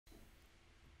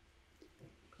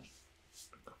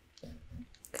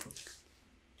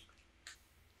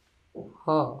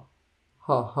ha.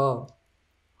 Ha ha.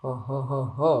 Ha ha ha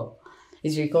ha.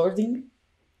 Is recording?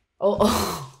 Oh.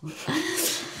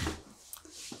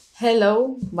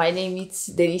 Hello, my name is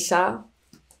Denisa.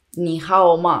 Ni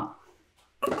hao ma.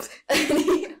 It's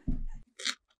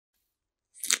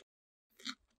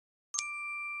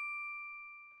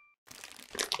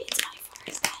my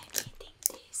first time eating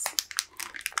this.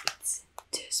 It's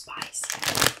too spicy.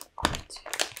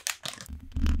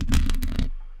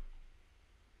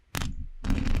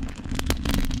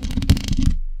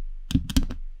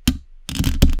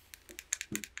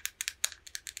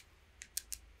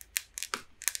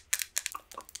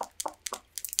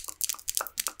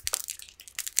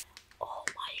 Oh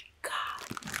my god.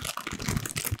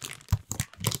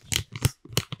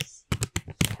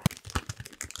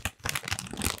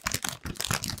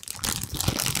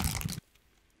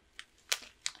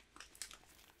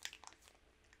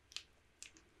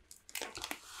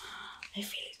 I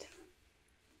feel it.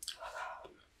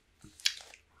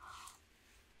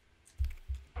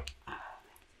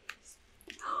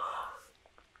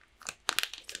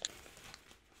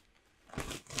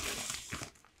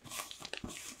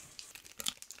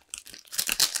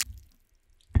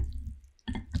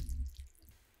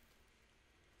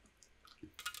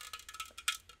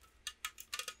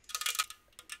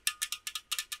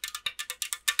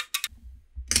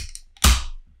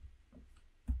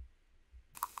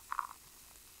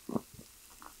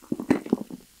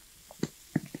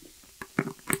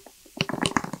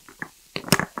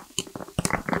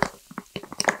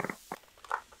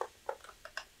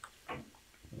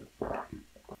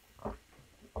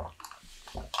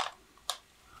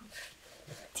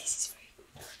 This is very good.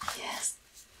 Yes.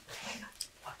 Oh my god.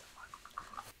 What the fuck?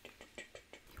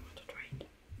 You want to try it?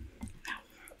 No.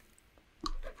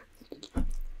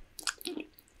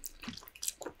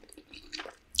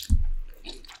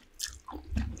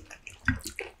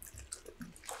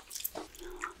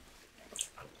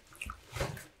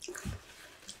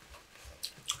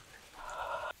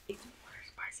 It's more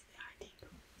spicy than I think.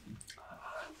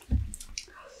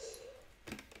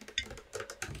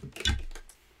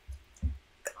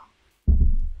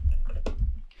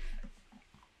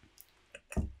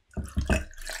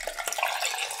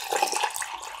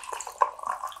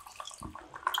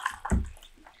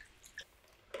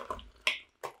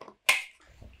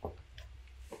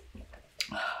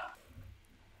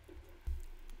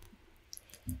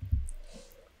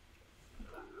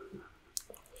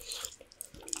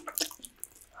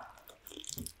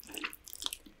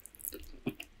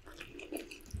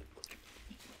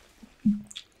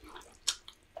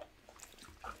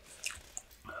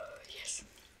 Yes.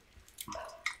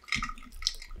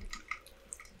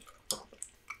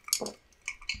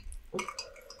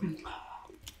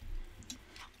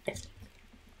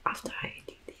 After I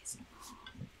eat this,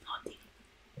 nothing.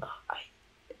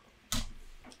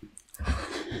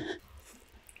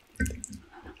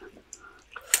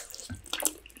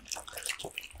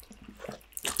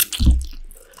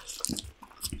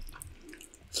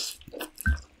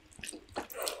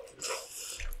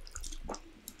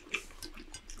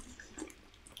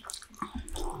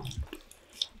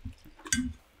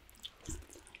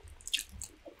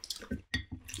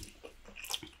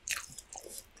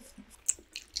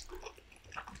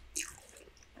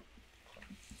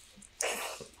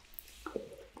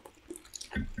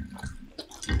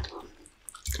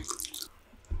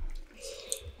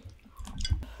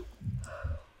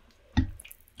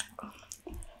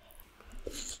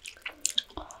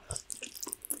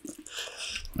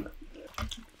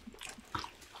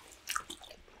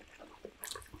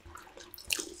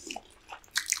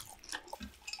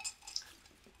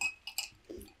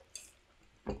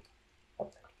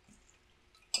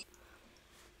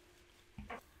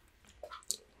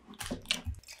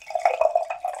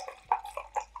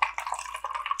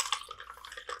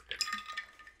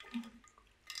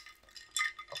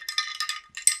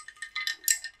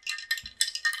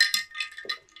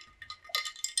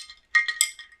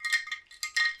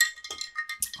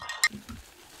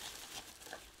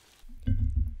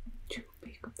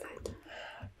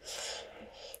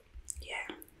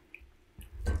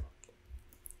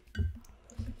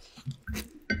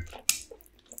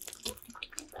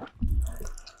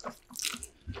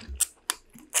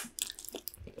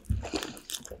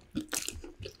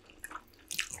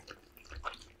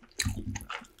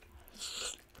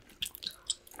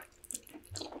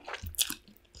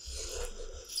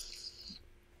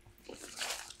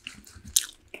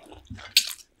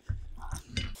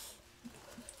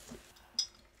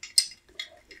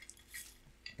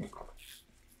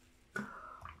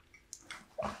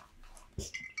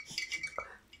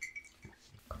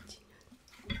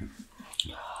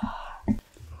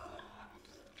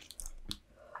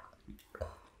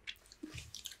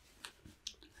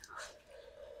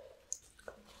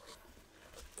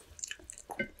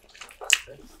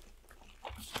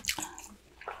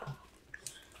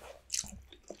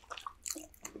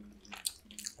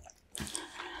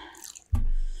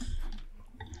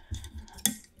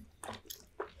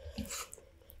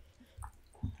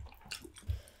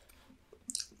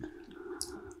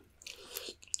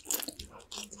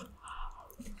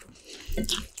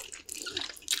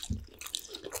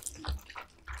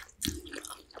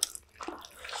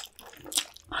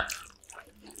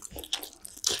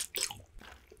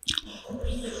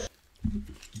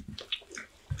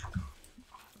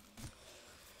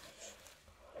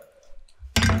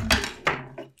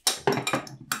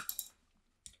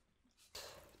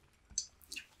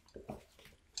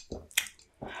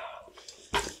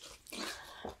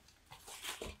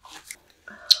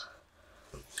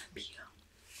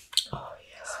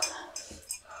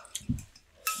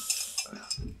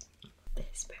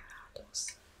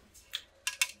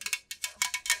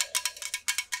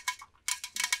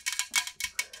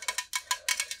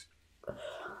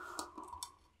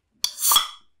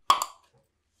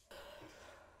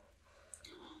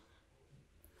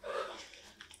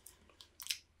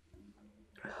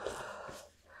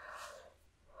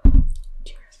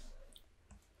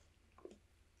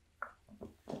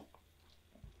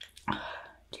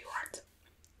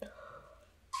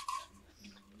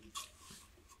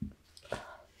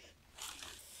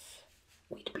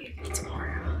 It's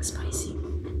more spicy.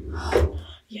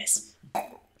 Yes.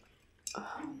 I'm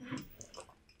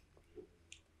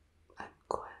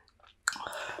going.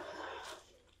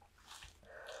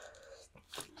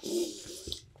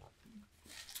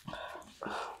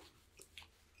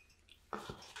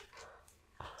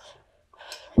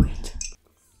 Wait.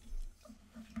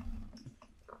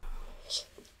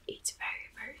 It's very,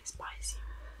 very spicy.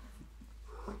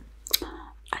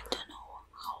 I don't know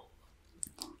how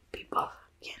people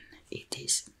can eat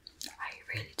this. I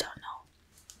really don't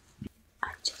know. I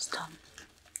just don't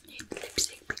need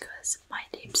lipstick because my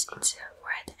lips it's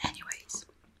red anyways.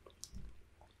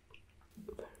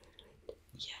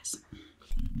 Yes.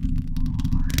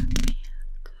 More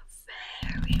milk,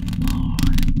 very more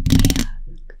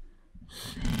milk,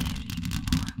 very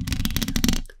more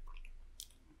milk.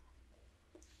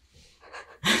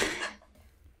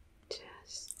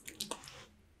 Just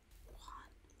 1,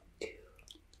 2,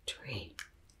 3.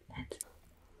 Let's.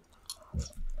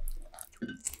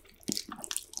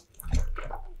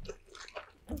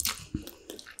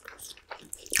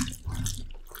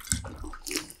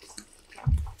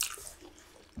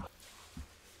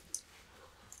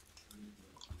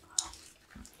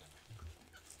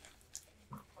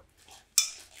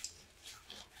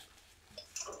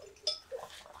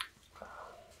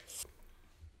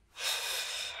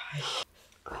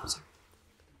 I'm sorry.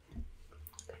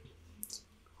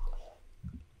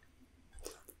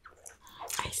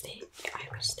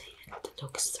 I will stay and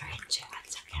look strange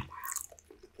at the camera.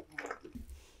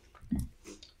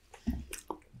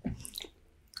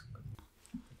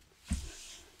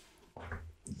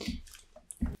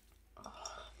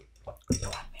 You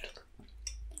want milk?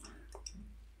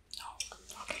 No.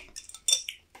 Okay.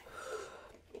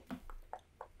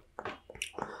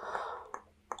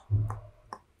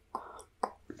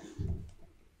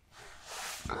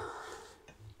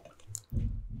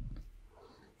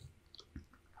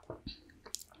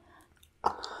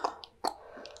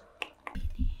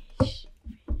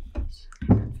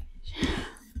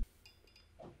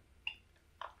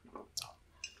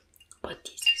 But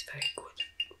this is very good.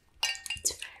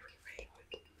 It's very, very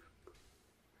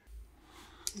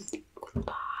good.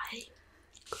 Goodbye.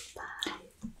 Goodbye.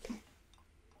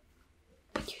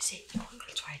 But you said you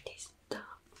will try this, the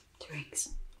drinks.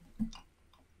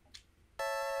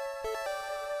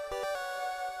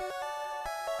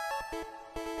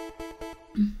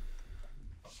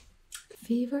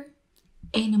 Fever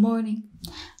in the morning,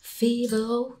 fever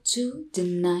all to the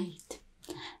night.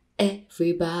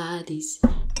 Everybody's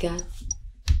got.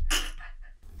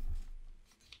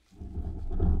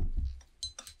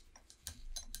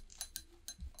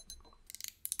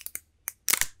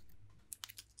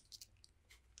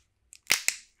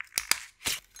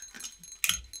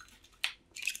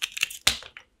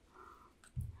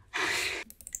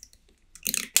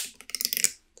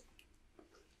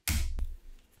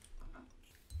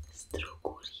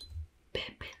 Strawberry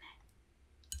pepene.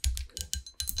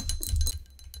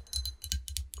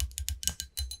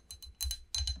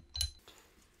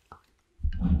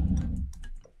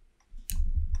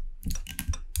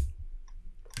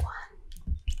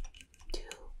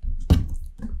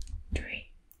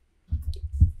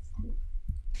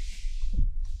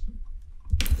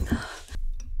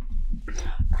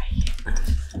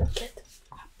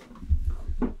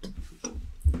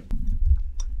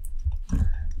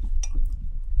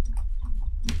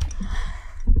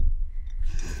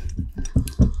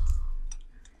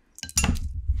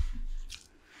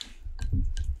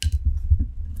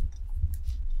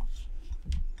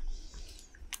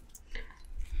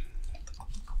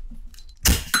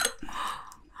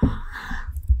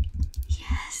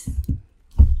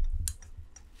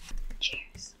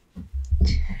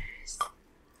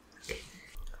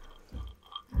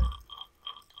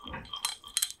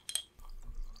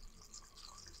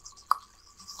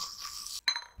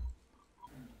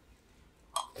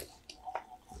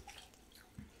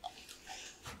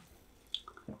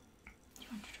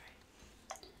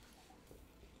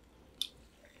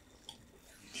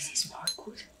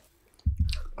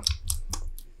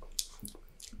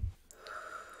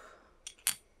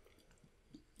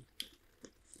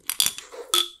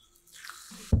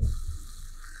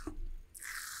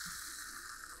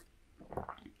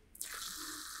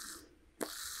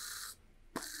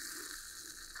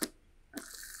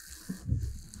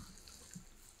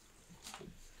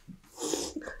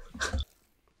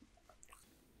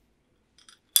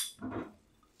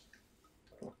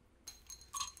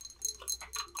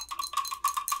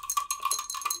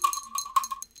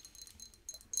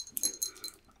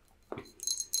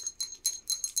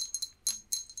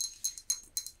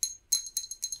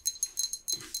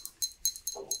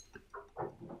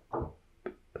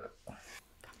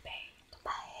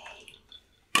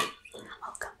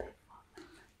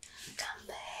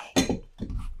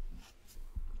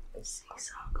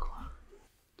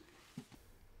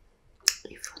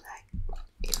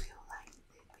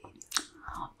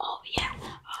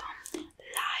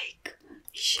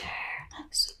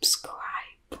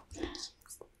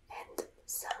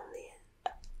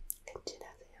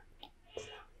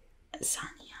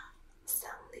 Sanya.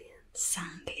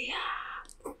 Sanglia.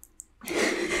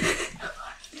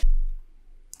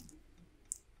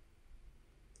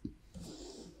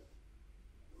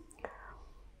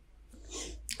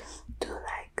 Do you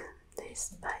like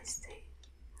this spicy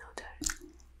noodle?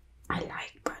 I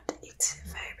like, but it's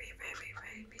very, very,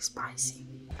 very spicy.